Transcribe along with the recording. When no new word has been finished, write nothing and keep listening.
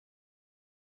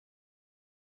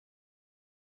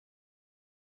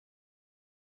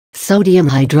Sodium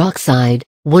hydroxide,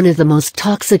 one of the most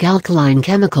toxic alkaline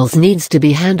chemicals, needs to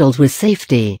be handled with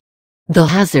safety. The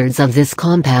hazards of this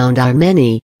compound are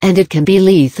many, and it can be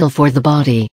lethal for the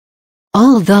body.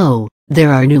 Although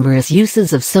there are numerous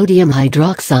uses of sodium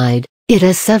hydroxide, it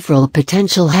has several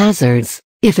potential hazards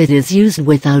if it is used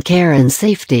without care and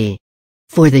safety.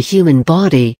 For the human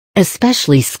body,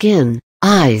 especially skin,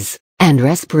 eyes, and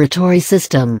respiratory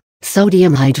system,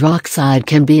 sodium hydroxide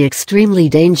can be extremely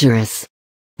dangerous.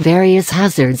 Various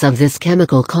hazards of this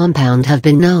chemical compound have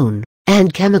been known,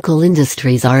 and chemical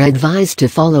industries are advised to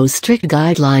follow strict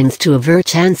guidelines to avert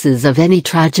chances of any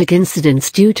tragic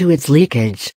incidents due to its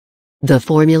leakage. The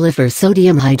formula for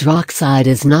sodium hydroxide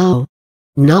is NO.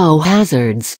 No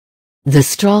hazards. The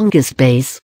strongest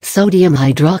base, sodium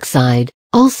hydroxide,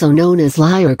 also known as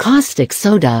lye or caustic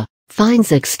soda,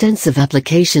 finds extensive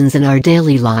applications in our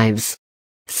daily lives.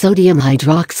 Sodium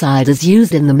hydroxide is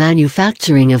used in the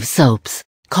manufacturing of soaps,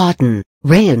 cotton,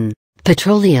 rayon,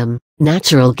 petroleum,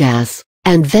 natural gas,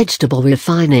 and vegetable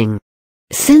refining.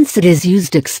 Since it is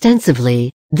used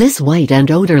extensively, this white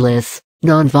and odorless,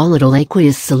 non-volatile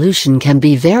aqueous solution can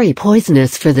be very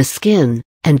poisonous for the skin,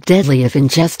 and deadly if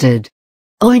ingested.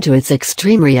 Owing to its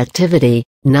extreme reactivity,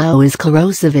 NO is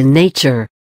corrosive in nature.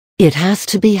 It has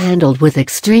to be handled with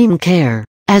extreme care,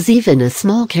 as even a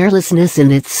small carelessness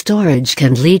in its storage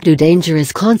can lead to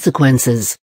dangerous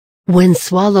consequences. When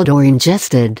swallowed or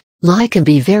ingested, lye can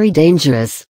be very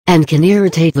dangerous, and can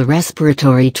irritate the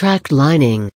respiratory tract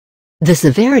lining. The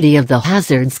severity of the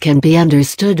hazards can be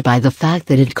understood by the fact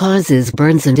that it causes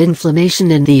burns and inflammation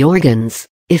in the organs,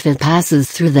 if it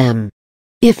passes through them.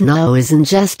 If NO is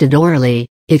ingested orally,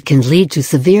 it can lead to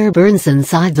severe burns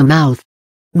inside the mouth.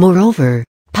 Moreover,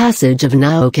 passage of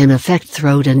NO can affect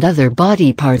throat and other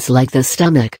body parts like the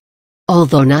stomach.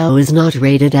 Although NO is not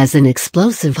rated as an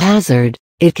explosive hazard,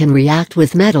 it can react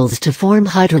with metals to form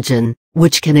hydrogen,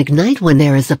 which can ignite when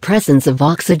there is a presence of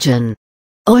oxygen.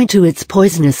 Owing to its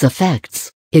poisonous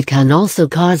effects, it can also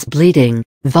cause bleeding,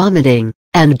 vomiting,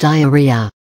 and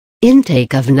diarrhea.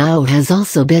 Intake of NO has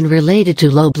also been related to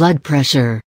low blood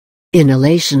pressure.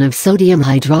 Inhalation of sodium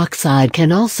hydroxide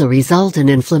can also result in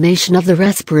inflammation of the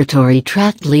respiratory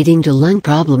tract, leading to lung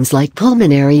problems like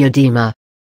pulmonary edema.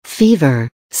 Fever,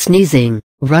 sneezing,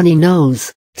 runny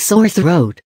nose, sore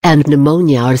throat, and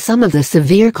pneumonia are some of the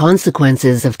severe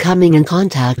consequences of coming in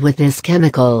contact with this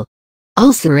chemical.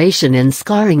 Ulceration and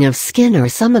scarring of skin are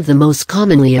some of the most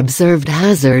commonly observed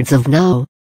hazards of NO.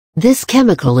 This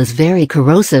chemical is very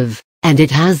corrosive, and it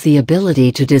has the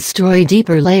ability to destroy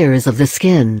deeper layers of the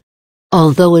skin.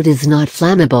 Although it is not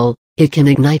flammable, it can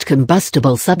ignite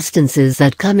combustible substances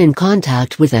that come in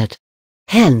contact with it.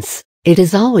 Hence, it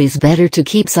is always better to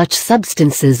keep such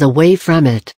substances away from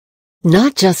it.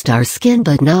 Not just our skin,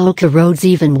 but NO corrodes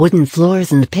even wooden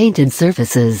floors and painted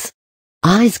surfaces.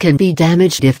 Eyes can be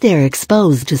damaged if they're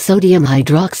exposed to sodium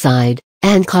hydroxide,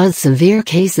 and cause severe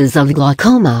cases of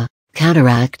glaucoma,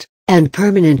 cataract, and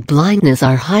permanent blindness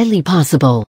are highly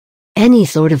possible. Any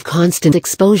sort of constant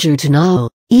exposure to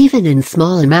NO, even in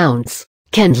small amounts,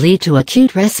 can lead to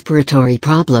acute respiratory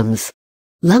problems.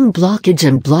 Lung blockage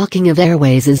and blocking of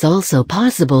airways is also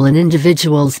possible in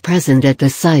individuals present at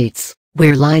the sites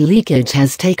where lye leakage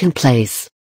has taken place.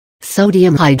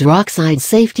 Sodium hydroxide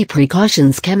safety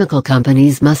precautions. Chemical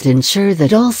companies must ensure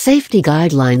that all safety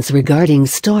guidelines regarding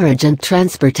storage and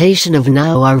transportation of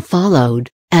NO are followed,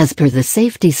 as per the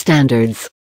safety standards.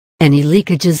 Any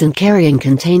leakages in carrying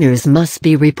containers must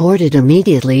be reported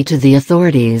immediately to the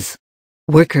authorities.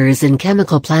 Workers in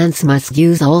chemical plants must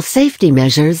use all safety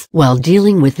measures while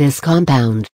dealing with this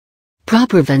compound.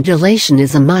 Proper ventilation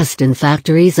is a must in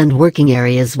factories and working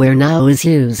areas where NO is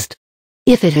used.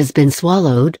 If it has been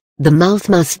swallowed, the mouth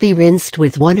must be rinsed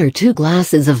with 1 or 2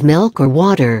 glasses of milk or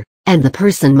water, and the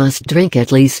person must drink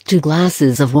at least 2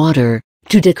 glasses of water,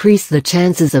 to decrease the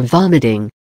chances of vomiting.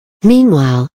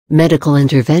 Meanwhile, medical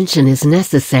intervention is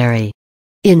necessary.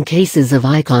 In cases of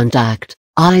eye contact,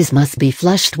 eyes must be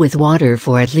flushed with water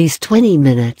for at least 20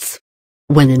 minutes.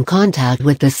 When in contact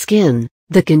with the skin,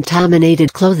 the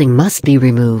contaminated clothing must be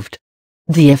removed.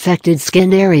 The affected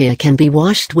skin area can be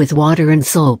washed with water and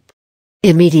soap.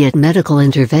 Immediate medical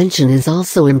intervention is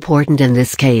also important in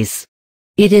this case.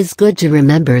 It is good to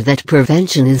remember that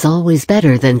prevention is always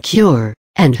better than cure,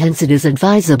 and hence it is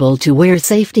advisable to wear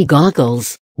safety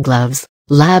goggles, gloves,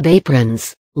 lab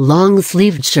aprons,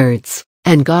 long-sleeved shirts,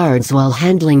 and guards while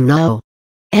handling NO.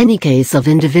 Any case of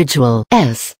individuals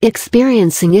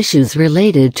experiencing issues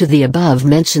related to the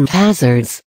above-mentioned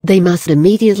hazards, they must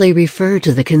immediately refer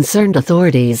to the concerned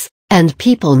authorities, and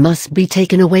people must be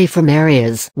taken away from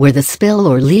areas where the spill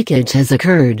or leakage has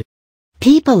occurred.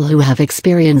 People who have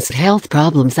experienced health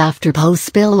problems after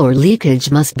post-spill or leakage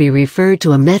must be referred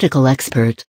to a medical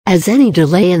expert, as any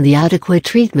delay in the adequate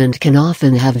treatment can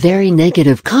often have very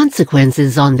negative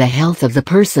consequences on the health of the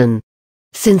person.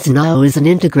 Since NO is an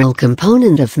integral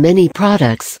component of many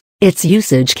products, its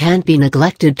usage can't be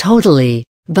neglected totally,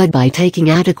 but by taking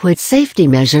adequate safety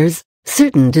measures,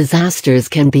 certain disasters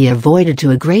can be avoided to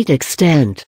a great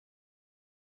extent.